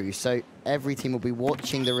through, so every team will be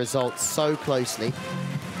watching the results so closely,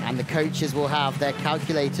 and the coaches will have their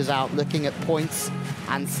calculators out looking at points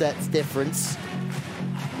and sets difference.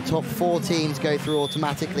 The top 4 teams go through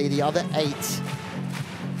automatically. The other 8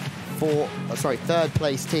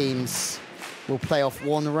 third-place teams will play off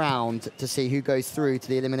 1 round to see who goes through to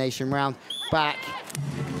the elimination round. Back,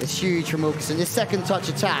 it's huge from Wilkerson. This second touch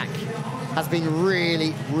attack has been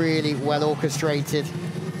really, really well orchestrated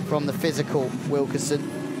from the physical Wilkerson.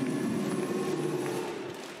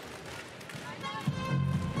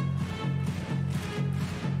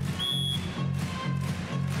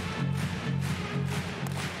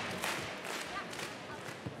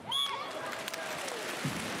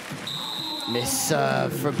 Miss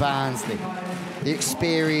serve for Bansley. The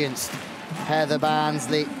experienced Heather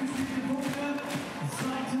Bansley.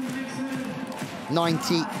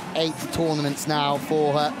 98 tournaments now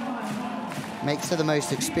for her. Makes her the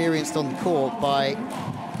most experienced on the court by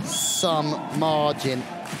some margin.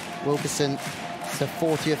 Wilkerson, it's her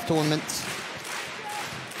 40th tournament.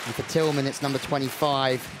 And for Tillmann, it's number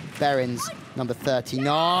 25. Behrens, number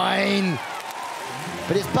 39.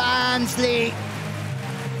 But it's Bansley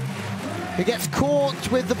who gets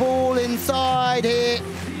caught with the ball inside here.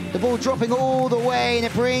 The ball dropping all the way, and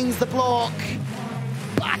it brings the block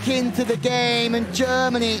back into the game. And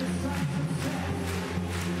Germany,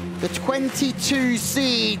 the 22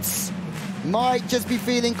 seeds, might just be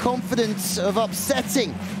feeling confident of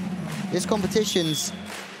upsetting this competition's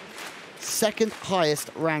second highest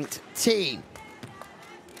ranked team.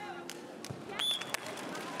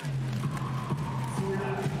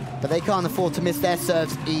 But they can't afford to miss their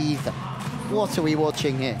serves either. What are we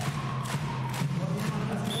watching here?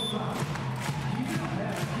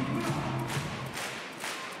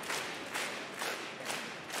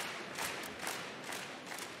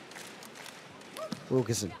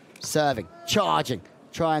 Wilkerson serving, charging,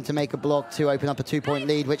 trying to make a block to open up a 2-point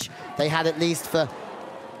lead, which they had at least for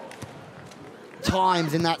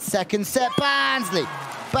times in that second set. Bansley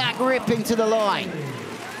back ripping to the line.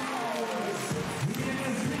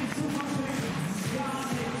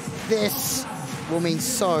 This will mean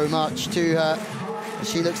so much to her.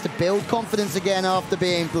 She looks to build confidence again after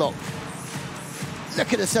being blocked.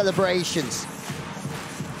 Look at the celebrations.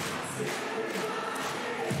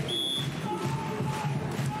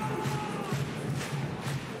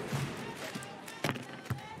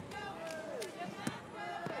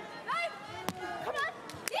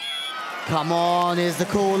 Come on is the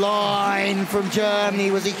call line from Germany.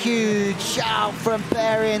 It was a huge shout from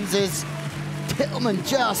Behrens as Tillmann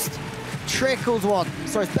just trickles one.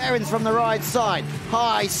 So it's Behrens from the right side.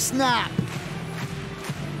 High snap.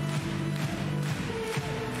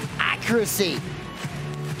 Accuracy.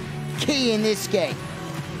 Key in this game.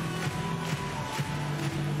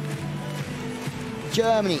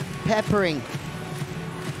 Germany peppering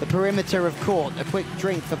the perimeter of court. A quick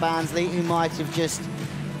drink for Bansley, who might have just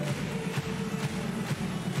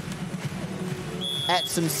ate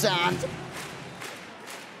some sand.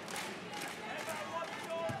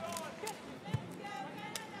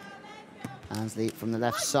 Bansley from the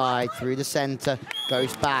left side through the center,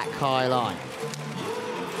 goes back high line.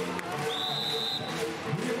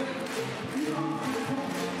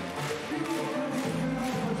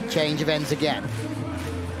 Change of ends again.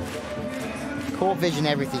 Court vision,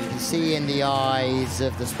 everything. You can see in the eyes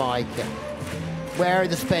of the spiker. Where are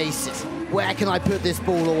the spaces? Where can I put this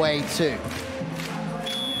ball away to?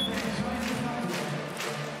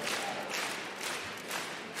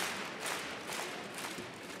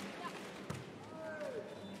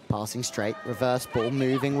 Passing straight, reverse ball,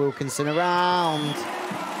 moving Wilkinson around,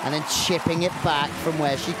 and then chipping it back from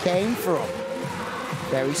where she came from.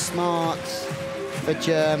 Very smart for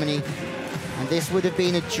Germany, and this would have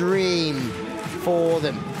been a dream for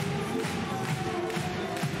them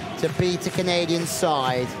to beat a Canadian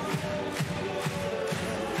side.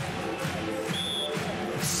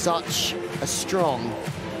 Such a strong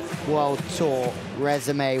World Tour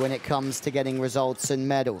resume when it comes to getting results and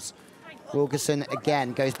medals. Wilkerson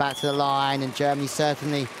again goes back to the line, and Germany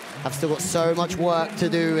certainly have still got so much work to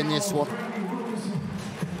do in this one.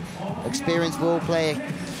 Experience will play a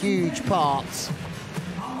huge part.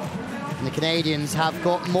 And the Canadians have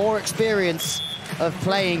got more experience of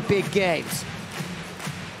playing big games.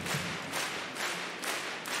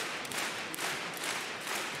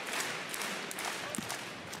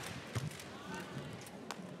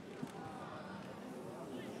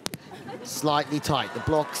 Slightly tight. The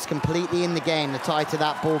block's completely in the game. The tighter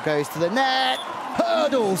that ball goes to the net.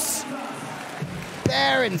 Hurdles.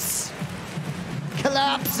 Behrens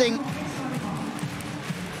collapsing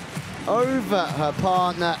over her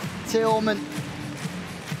partner, Tillmann.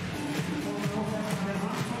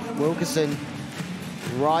 Wilkerson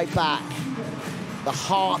right back. The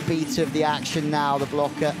heartbeat of the action now, the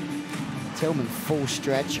blocker. Tillmann full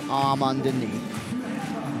stretch, arm underneath.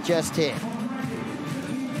 Just here.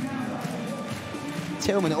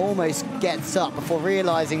 Tillmann almost gets up before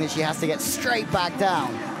realizing that she has to get straight back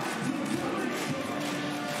down.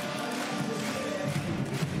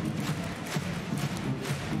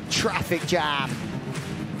 Traffic jam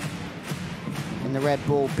in the Red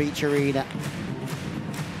Bull Beach Arena.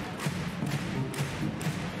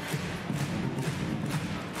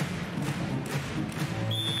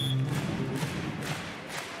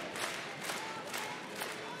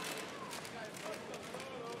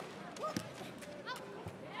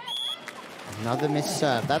 Another missed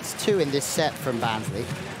serve. That's 2 in this set from Bansley.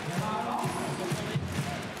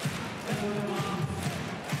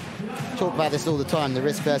 Talk about this all the time, the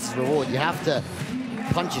risk versus reward. You have to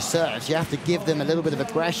punch your serves. You have to give them a little bit of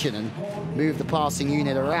aggression and move the passing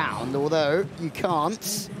unit around, although you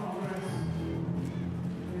can't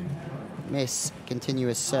miss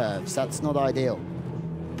continuous serves. That's not ideal.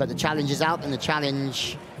 But the challenge is out, and the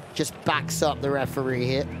challenge just backs up the referee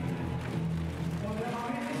here.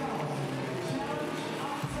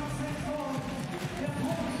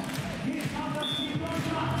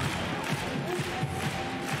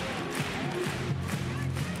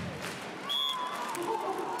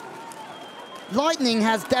 Lightning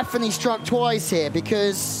has definitely struck twice here,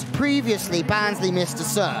 because previously Bansley missed a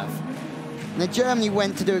serve. And then Germany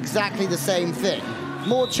went to do exactly the same thing.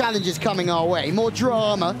 More challenges coming our way, more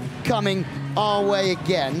drama coming our way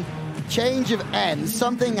again. Change of ends,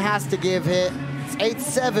 something has to give here. It's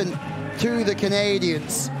 8-7 to the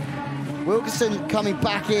Canadians. Wilkinson coming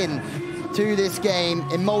back in to this game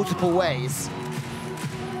in multiple ways.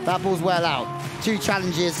 That ball's well out. Two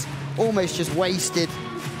challenges almost just wasted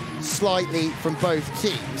slightly from both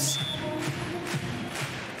teams.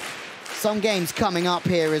 Some games coming up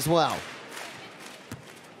here as well.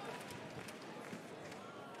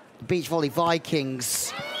 The Beach Volley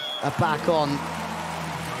Vikings are back on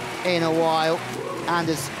in a while.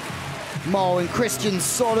 Anders Moe and Christian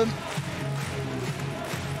Sodom.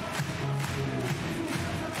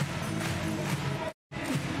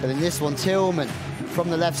 But in this one, Tillmann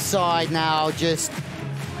from the left side now just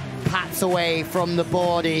pats away from the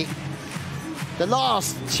body. The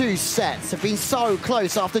last two sets have been so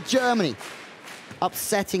close after Germany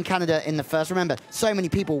upsetting Canada in the first. Remember, so many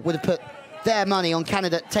people would have put their money on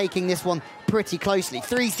Canada taking this one pretty closely.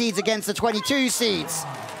 3 seeds against the 22 seeds.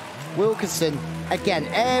 Wilkinson, again,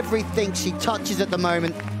 everything she touches at the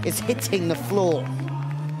moment is hitting the floor.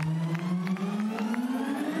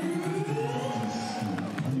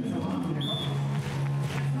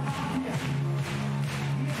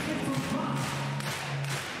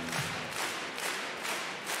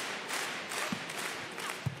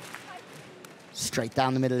 Straight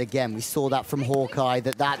down the middle again. We saw that from Hawkeye,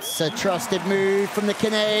 that's a trusted move from the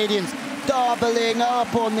Canadians. Doubling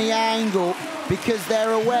up on the angle because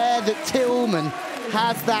they're aware that Tillmann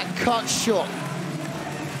has that cut shot.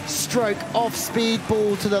 Stroke off-speed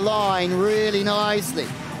ball to the line really nicely.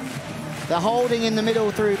 They're holding in the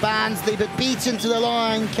middle through Bansley, but beaten to the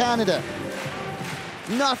line, Canada.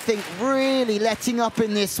 Nothing really letting up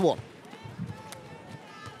in this one.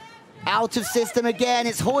 Out of system again,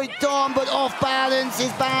 it's hoiked on, but off balance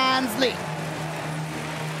is Bansley.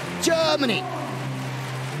 Germany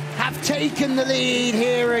have taken the lead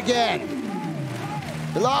here again.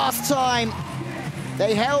 The last time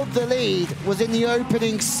they held the lead was in the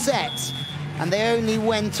opening set, and they only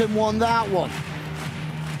went and won that one.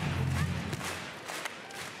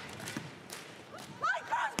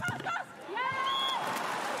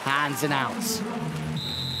 Hands and out.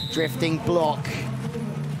 Drifting block.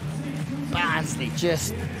 Bansley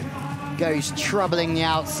just goes troubling the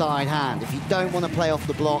outside hand. If you don't want to play off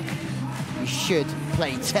the block, you should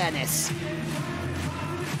play tennis.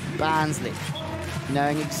 Bansley,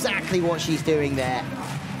 knowing exactly what she's doing there,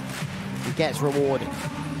 and gets rewarded.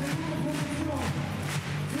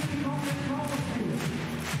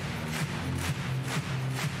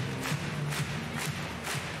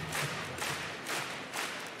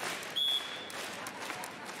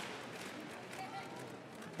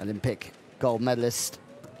 Olympic gold medalist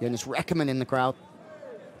Jonas Reckerman in the crowd.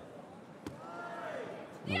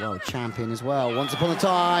 The world champion as well. Once upon a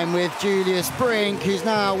time with Julius Brink, who's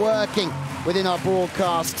now working within our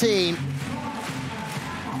broadcast team.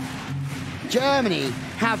 Germany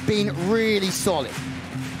have been really solid.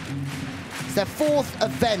 It's their 4th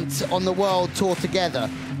event on the World Tour together,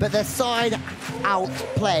 but their side-out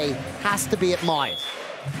play has to be admired.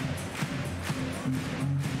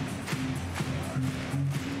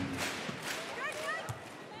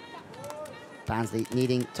 Bansley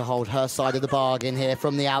needing to hold her side of the bargain here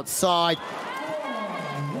from the outside.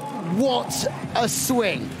 What a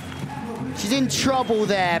swing. She's in trouble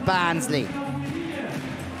there, Bansley.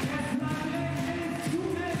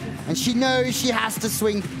 And she knows she has to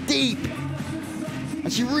swing deep.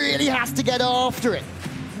 And she really has to get after it.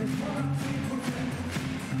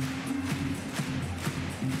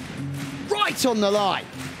 Right on the line.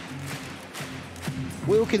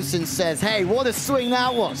 Wilkinson says, hey, what a swing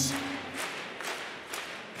that was.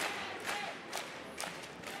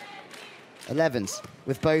 11s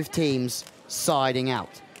with both teams siding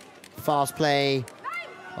out. Fast play,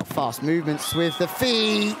 or fast movements with the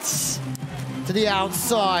feet to the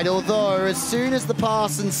outside, although as soon as the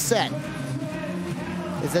pass and set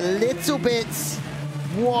is a little bit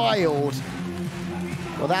wild,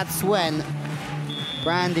 well, that's when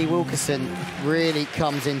Brandie Wilkinson really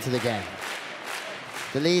comes into the game.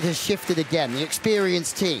 The lead has shifted again. The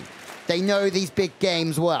experienced team, they know these big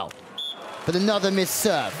games well. But another missed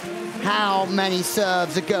serve. How many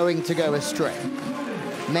serves are going to go astray?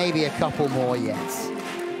 maybe a couple more yet.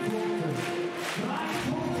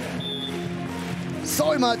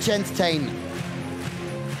 So much entertainment.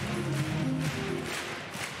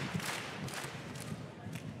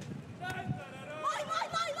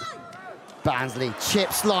 Bansley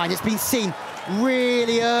chips line. It's been seen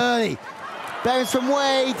really early. Behrens from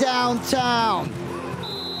way downtown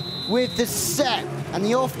with the set, and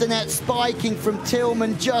the off the net spiking from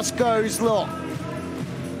Tillmann just goes long.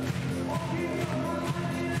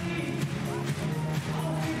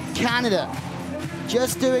 Canada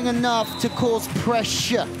just doing enough to cause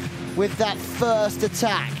pressure with that first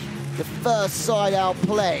attack, the first side-out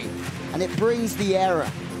play, and it brings the error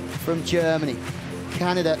from Germany.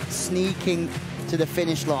 Canada sneaking to the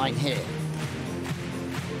finish line here.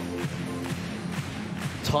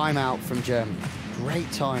 Timeout from Germany. Great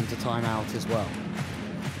time to time out as well.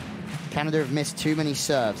 Canada have missed too many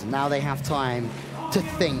serves, and now they have time to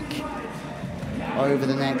think over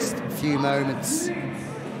the next few moments.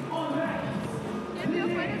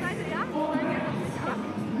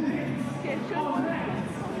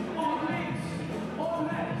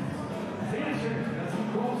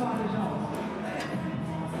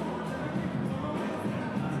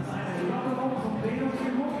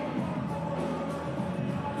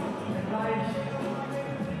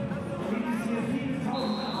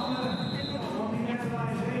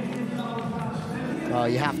 Well,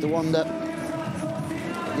 you have to wonder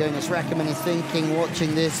what Jonas Reckerman is thinking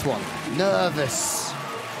watching this one. Nervous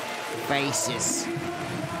faces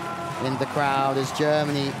in the crowd as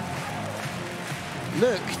Germany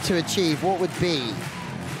look to achieve what would be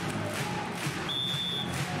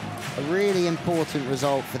a really important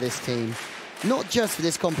result for this team. Not just for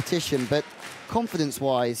this competition, but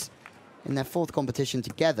confidence-wise in their fourth competition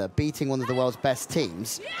together, beating one of the world's best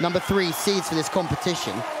teams. #3 seeds for this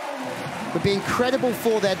competition. Would be incredible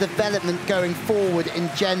for their development going forward in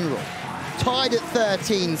general. Tied at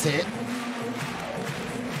 13s here.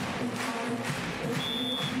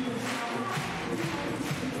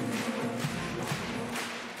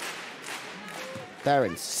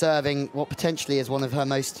 Behrens serving what potentially is one of her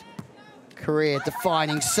most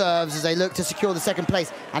career-defining serves as they look to secure the second place,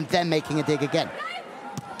 and then making a dig again.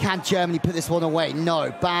 Can Germany put this one away? No.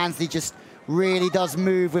 Bansley just really does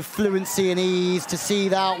move with fluency and ease to see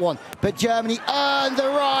that one. But Germany earned the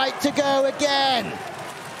right to go again.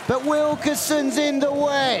 But Wilkerson's in the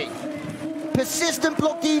way. Persistent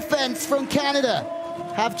block defense from Canada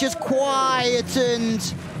have just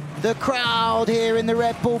quietened the crowd here in the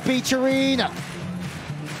Red Bull Beach Arena.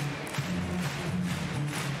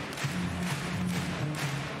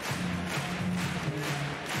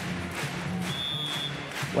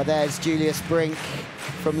 Well, there's Julius Brink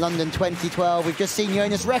from London 2012. We've just seen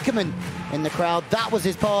Jonas Reckerman in the crowd. That was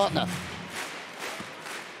his partner.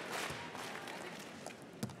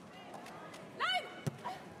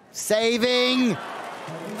 Saving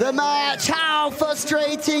the match. How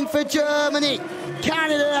frustrating for Germany.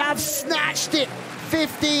 Canada have snatched it.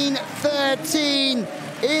 15-13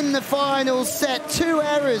 in the final set. 2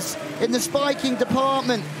 errors in the spiking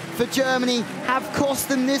department for Germany have cost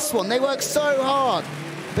them this one. They worked so hard.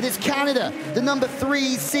 But it's Canada, the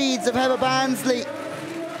 #3 seeds of Heather Bansley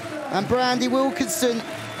and Brandie Wilkerson,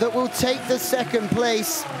 that will take the second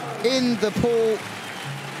place in the pool.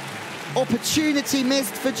 Opportunity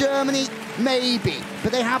missed for Germany? Maybe.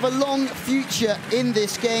 But they have a long future in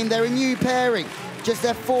this game. They're a new pairing. Just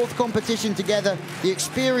their 4th competition together. The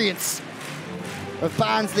experience of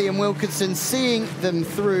Bansley and Wilkerson seeing them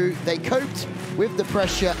through. They coped with the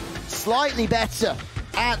pressure slightly better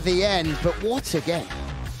at the end, but what a game.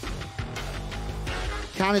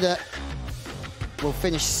 Canada will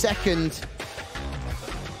finish 2nd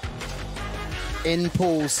in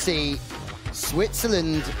Pool C.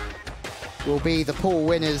 Switzerland will be the pool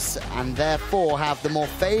winners and therefore have the more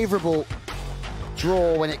favourable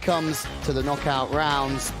draw when it comes to the knockout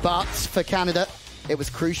rounds. But for Canada, it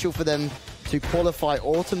was crucial for them to qualify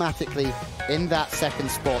automatically in that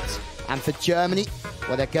 2nd spot. And for Germany,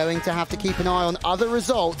 well, they're going to have to keep an eye on other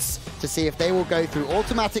results to see if they will go through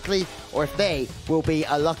automatically or if they will be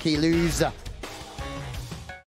a lucky loser.